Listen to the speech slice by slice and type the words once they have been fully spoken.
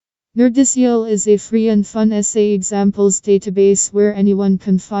Nerdicial is a free and fun essay examples database where anyone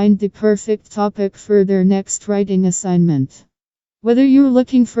can find the perfect topic for their next writing assignment. Whether you're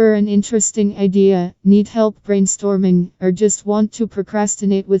looking for an interesting idea, need help brainstorming, or just want to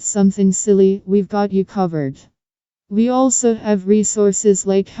procrastinate with something silly, we've got you covered. We also have resources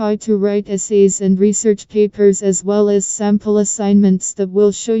like how to write essays and research papers, as well as sample assignments that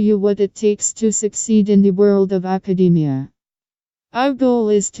will show you what it takes to succeed in the world of academia. Our goal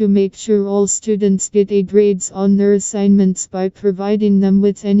is to make sure all students get A grades on their assignments by providing them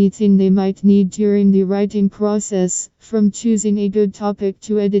with anything they might need during the writing process, from choosing a good topic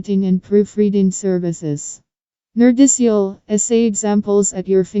to editing and proofreading services. Nerdicial, essay examples at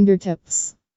your fingertips.